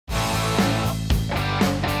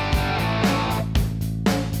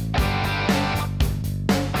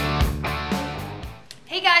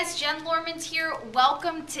guys, Jenn Lormand here.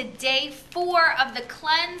 Welcome to day 4 of the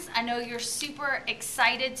cleanse. I know you're super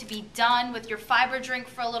excited to be done with your fiber drink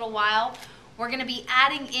for a little while. We're going to be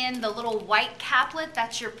adding in the little white caplet,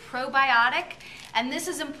 that's your probiotic. And this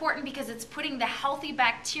is important because it's putting the healthy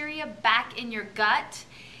bacteria back in your gut.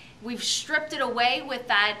 We've stripped it away with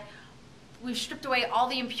that. We've stripped away all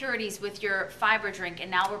the impurities with your fiber drink, and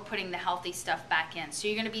now we're putting the healthy stuff back in. So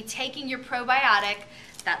you're going to be taking your probiotic,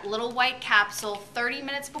 that little white capsule, 30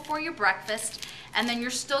 minutes before your breakfast, and then you're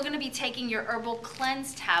still going to be taking your herbal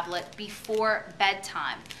cleanse tablet before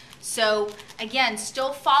bedtime. So again,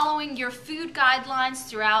 still following your food guidelines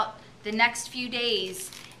throughout the next few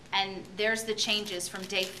days, and there's the changes from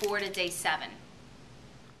day 4 to day 7.